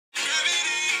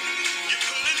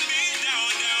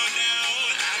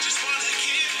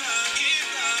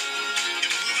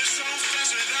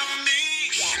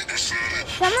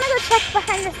so I'm gonna go check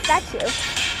behind the statue.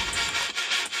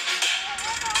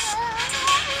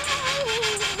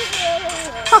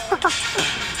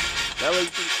 That was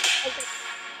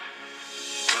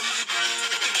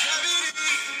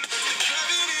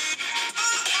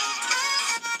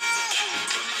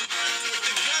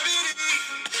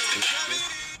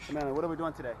Maylen, what are we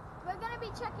doing today? We're gonna be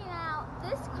checking out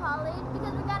this college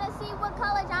because we gotta see what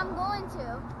college I'm going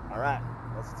to. All right,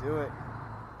 let's do it.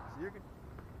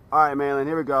 All right, Maylen,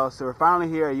 here we go. So we're finally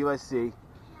here at USC,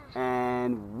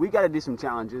 and we got to do some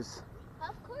challenges.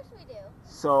 Of course we do.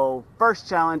 So first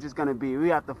challenge is going to be we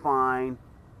have to find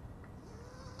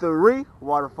 3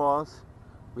 waterfalls.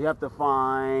 We have to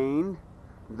find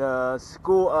the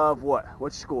school of what?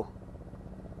 Which school?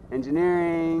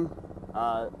 Engineering,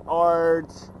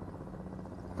 arts,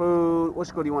 food. What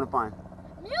school do you want to find?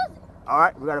 Music. All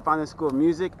right, we got to find the school of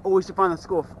music. Oh, we should find the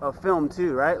school of film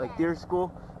too, right? Like theater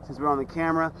school, since we're on the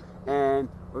camera. And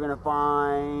we're going to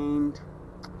find,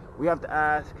 we have to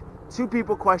ask 2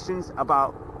 people questions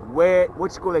about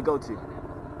which school they go to,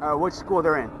 which school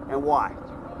they're in, and why.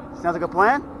 Sounds like a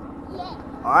plan? Yeah.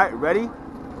 All right, ready?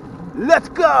 Let's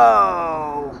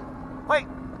go! Wait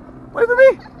for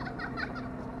me!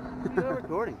 You're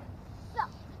recording. So,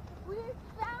 we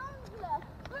found the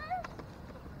first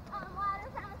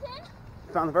water fountain.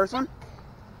 Found the first one?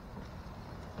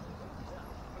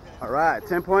 All right,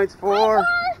 10 points for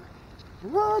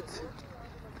what?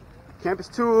 Campus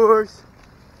tours.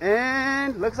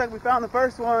 And looks like we found the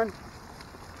first one.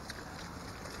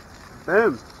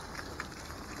 Boom.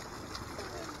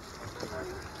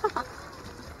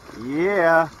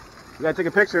 Yeah. We gotta take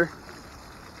a picture.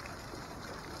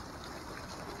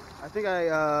 I think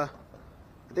I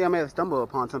may have stumbled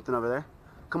upon something over there.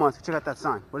 Come on, so check out that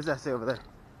sign. What does that say over there?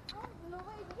 No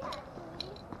idea,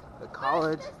 actually. The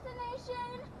college. First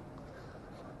destination.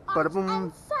 Ba-da-boom. Arts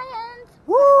and science.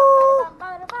 Woo!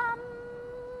 Ba-da-bum.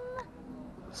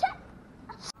 Check.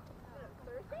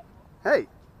 Hey.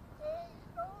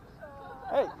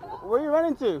 Hey, where are you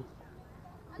running to?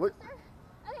 What?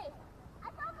 Okay, I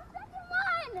found the second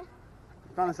one.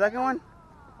 You found the second one?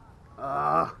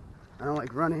 I don't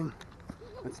like running.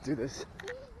 Let's do this.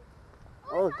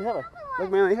 Oh, they have a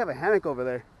look, man. They have a hammock over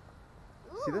there.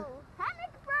 See that?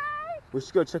 Hammock break. We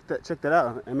should go check that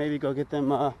out, and maybe go get them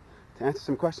to answer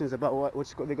some questions about which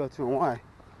school they go to and why.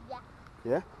 Yeah.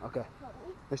 Yeah? Okay.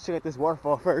 Let's check out this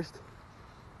waterfall first.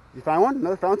 You find one?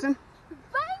 Another fountain?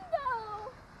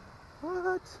 Bingo!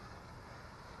 What?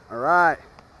 All right.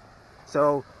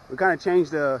 So we kind of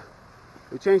changed it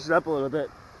up a little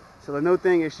bit. So the new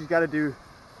thing is she's got to do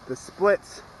the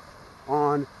splits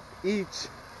on each.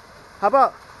 How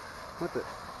about what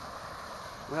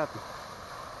happened?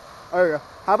 Oh, there we go.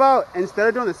 How about instead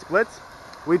of doing the splits,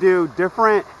 we do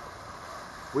different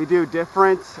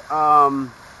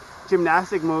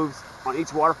gymnastic moves on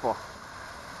each waterfall.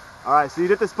 All right, so you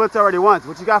did the splits already once.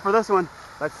 What you got for this one?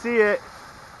 Let's see it.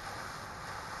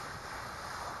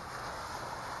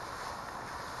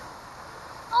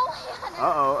 Oh, yeah.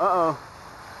 Uh-oh.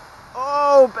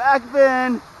 Oh, back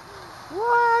bend.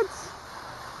 What?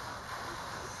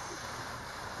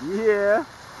 Yeah.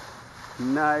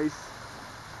 Nice.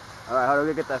 All right, how do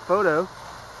we get that photo?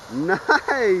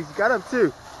 Nice. Got up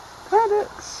too. Found it.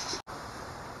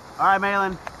 All right,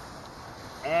 Maylen.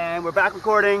 And we're back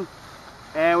recording.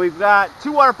 And we've got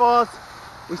 2 waterfalls.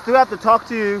 We still have to talk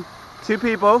to 2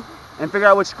 people and figure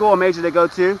out which school or major they go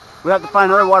to. We have to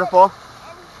find another waterfall.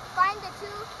 And find the 2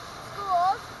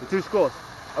 schools. The 2 schools.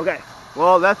 Okay.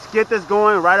 Well, let's get this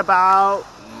going right about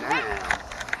now.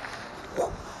 I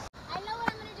know what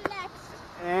I'm going to do next.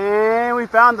 And we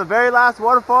found the very last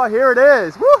waterfall. Here it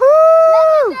is.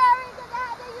 Woohoo! Legendary, because I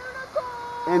had the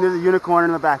unicorn. And there's a unicorn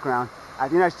in the background. I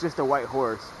think that's just a white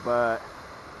horse, but...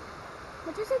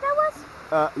 What'd you say that was?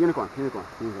 Unicorn. That's what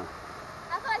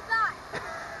I thought.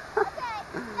 Okay,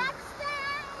 next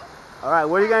thing. All right,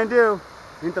 what are you going to do?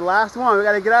 I think the last one. We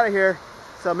got to get out of here.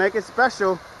 So make it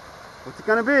special. What's it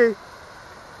going to be?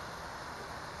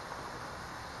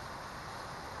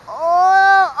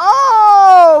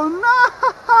 Oh,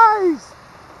 nice!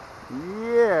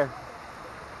 Yeah.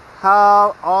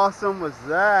 How awesome was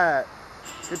that?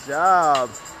 Good job.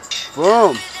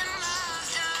 Boom.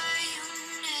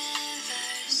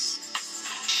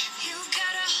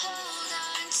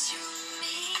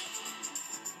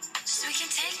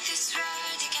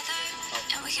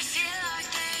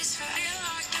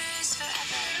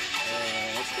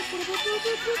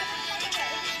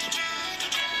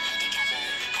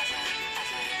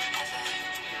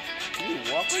 Can you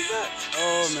walk like that?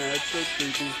 Oh man, it's so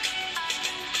creepy.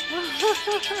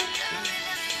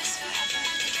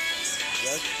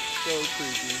 That's so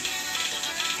creepy.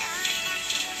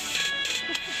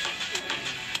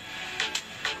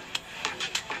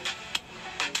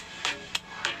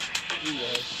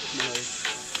 Nice.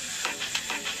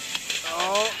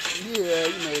 Oh, yeah,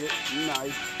 you made it.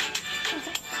 Nice.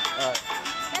 Alright.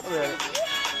 That's Okay. crazy.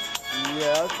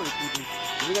 Yeah, that's pretty creepy.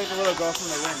 You like the little girl from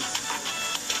the ring.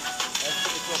 That's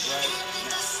pretty cool, right?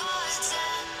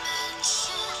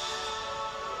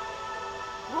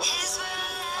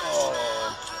 Oh,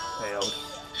 failed.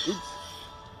 Oops.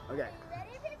 Okay.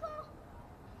 Ready, people?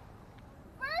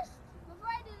 First,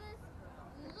 before I do this,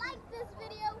 like this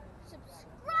video,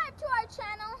 subscribe to our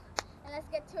channel, and let's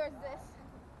get towards this.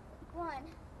 1,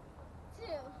 2,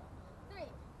 3.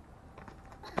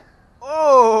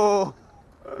 Oh!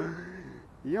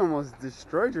 You almost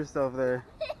destroyed yourself there.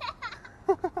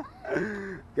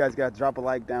 You guys gotta drop a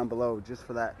like down below just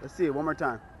for that. Let's see it one more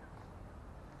time.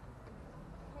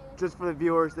 Just for the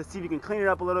viewers. Let's see if you can clean it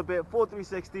up a little bit. Full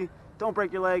 360. Don't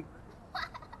break your leg.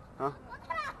 Huh?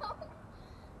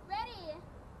 Ready,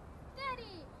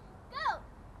 steady, go!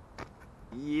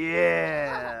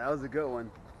 Yeah! That was a good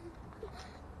one.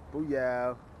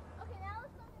 Booyah. Okay, now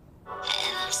let's go.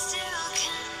 And I'm still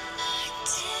connected.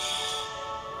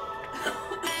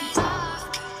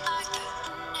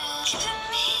 Keeping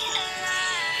me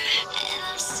alive. And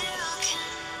I'm still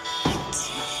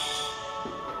connected.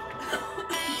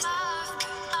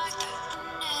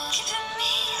 Keeping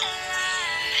me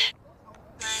alive.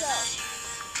 So,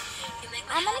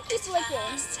 I'm gonna keep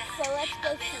looking, so let's go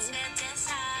see.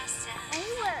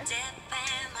 Anywhere. It's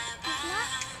not.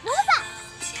 What was that?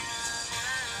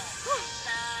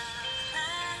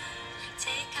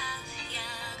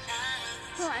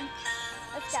 Come on,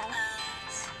 let's go.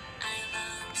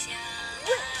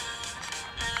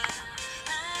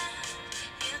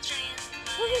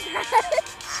 What is that?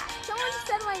 Someone just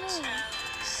said my name.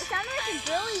 It sounded like a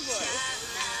girly voice.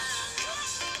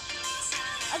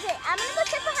 Okay, I'm gonna go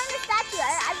check behind the statue.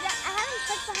 I haven't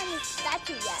checked behind the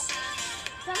statue yet.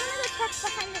 So I'm gonna go check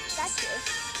behind the statue.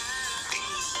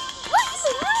 What in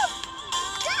the world?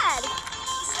 Dad,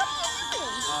 what are you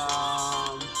doing?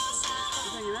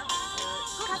 Just hanging out.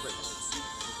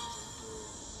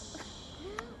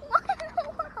 What in the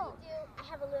world? I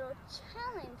have a little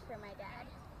challenge for my dad.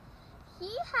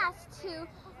 He has to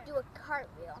do a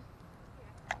cartwheel.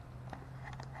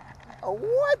 A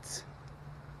what?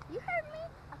 You heard me?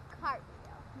 A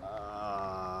cartwheel.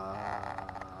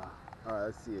 Alright,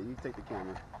 let's see it. You take the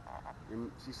camera.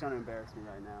 She's trying to embarrass me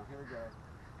right now. Here we go.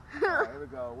 Alright, here we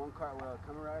go. One cartwheel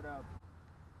coming right up.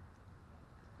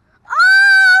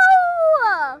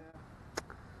 Oh!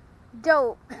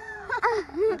 Dope.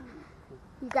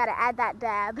 You gotta add that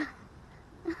dab.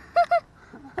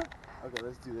 Okay,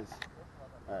 let's do this.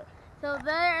 Alright. So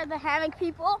they're the hammock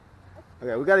people.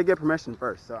 Okay, we gotta get permission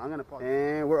first. So I'm gonna pause.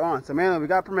 And we're on. So Maylen, we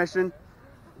got permission.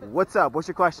 What's up? What's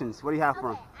your questions? What do you have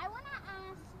for Okay, them? I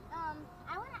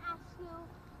wanna ask you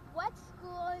what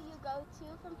school you go to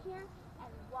from here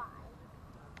and why.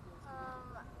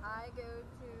 I go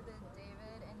to the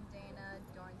David and Dana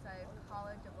Dornsife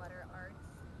College of Letter Arts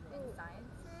and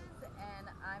Sciences, and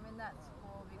I'm in that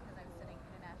school because I'm studying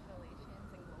international relations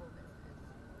and global business.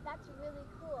 That's really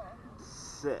cool.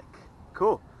 Sick.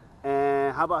 Cool.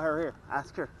 And how about her here?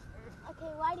 Ask her.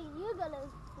 Okay, why do you go to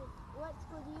what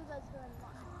school do you go to and why?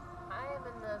 I am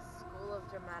in the School of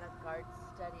Dramatic Arts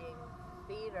studying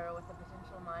theater with a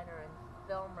potential minor in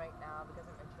film right now because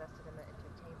I'm interested in the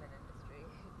entertainment industry.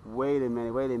 Wait a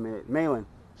minute. Maylen,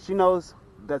 she knows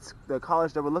that's the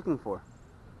college that we're looking for.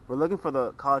 We're looking for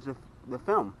the college of the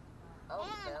film. Oh,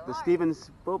 And The film? Steven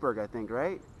Spielberg, I think,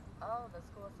 right? Oh, the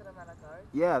School of Cinematic Arts?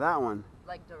 Yeah, that one.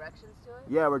 Like directions to it?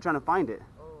 Yeah, we're trying to find it.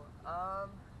 Oh,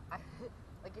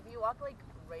 like if you walk like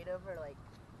right over, like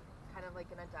kind of like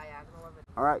in a diagonal of it.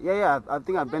 All right. Yeah. I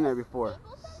think I've been there before.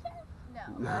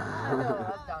 No,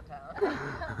 that's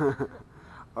downtown.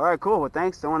 All right, cool. Well,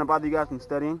 thanks. Don't want to bother you guys from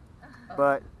studying,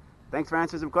 but thanks for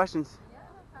answering some questions.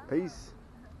 Peace.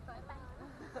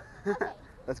 Okay.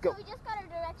 Let's go. So we just got our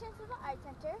directions to the art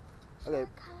center. Okay.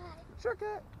 Shortcut.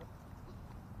 Shortcut.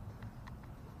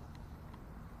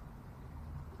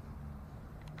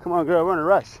 Come on, girl. We're in a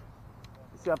rush.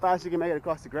 Let's see how fast you can make it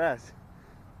across the grass.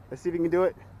 Let's see if you can do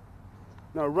it.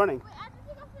 No, running. Wait, I have to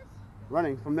take off this.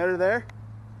 Running from there to there.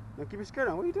 No, keep your skirt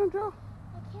on. What are you doing, Joe?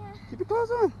 I can't. Keep your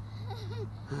clothes on.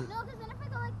 No, because then if I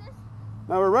go like this,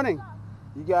 Now we're running. stop.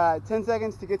 You got 10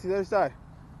 seconds to get to the other side.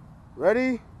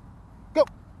 Ready? Go.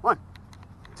 1,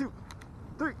 2,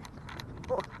 3,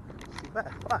 4,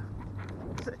 5,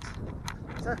 6,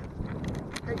 7,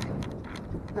 8,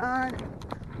 9,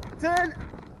 10,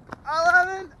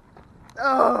 11.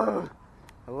 Oh,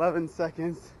 11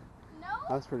 seconds. No?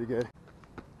 That's pretty good.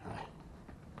 All right.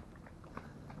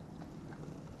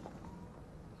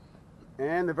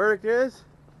 And the verdict is,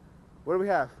 what do we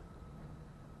have?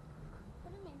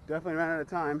 Definitely ran out of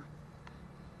time.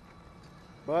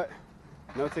 But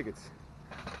no tickets.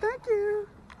 Thank you.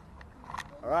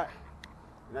 All right,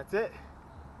 and that's it.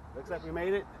 Looks like we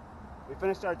made it. We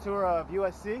finished our tour of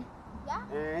USC. Yeah.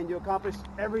 And you accomplished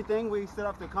everything we set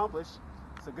out to accomplish.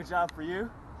 So good job for you.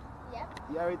 Yep.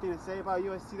 You have anything to say about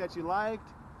USC that you liked?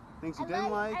 Things you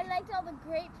didn't like? I liked all the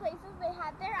great places they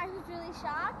had there. I was really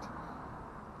shocked.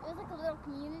 It was like a little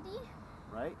community.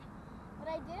 Right? But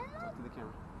I didn't like. To the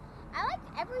camera. I liked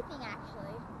everything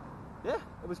actually. Yeah,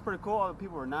 it was pretty cool. All the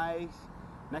people were nice.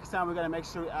 Next time we gotta make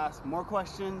sure we ask more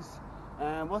questions,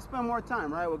 and we'll spend more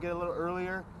time. Right? We'll get a little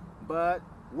earlier. But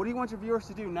what do you want your viewers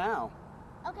to do now?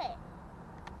 Okay.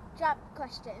 Drop the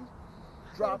question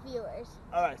for the viewers.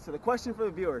 All right. So the question for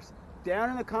the viewers,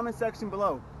 down in the comment section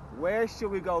below, where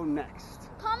should we go next?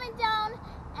 Comment down,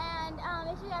 and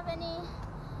if you have any.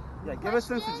 Yeah, give us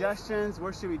some suggestions.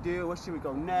 Where should we do? Where should we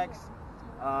go next?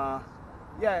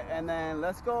 Yeah, and then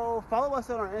let's go follow us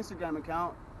on our Instagram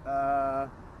account,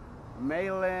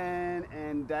 Maylen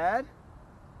and Dad.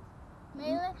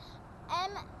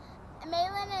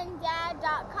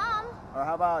 Maylenanddad.com. Or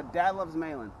how about Dad Loves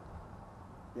Maylen?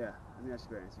 Yeah, I think that should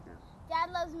be our Instagram.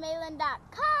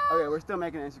 dadlovesmaylen.com. Okay, we're still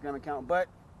making an Instagram account, but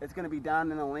it's going to be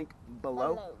down in the link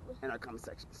below in our comment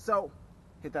section. So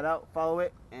hit that out, follow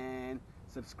it, and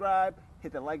subscribe,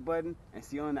 hit the like button, and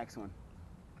see you on the next one.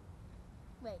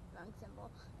 Wait, wrong symbol.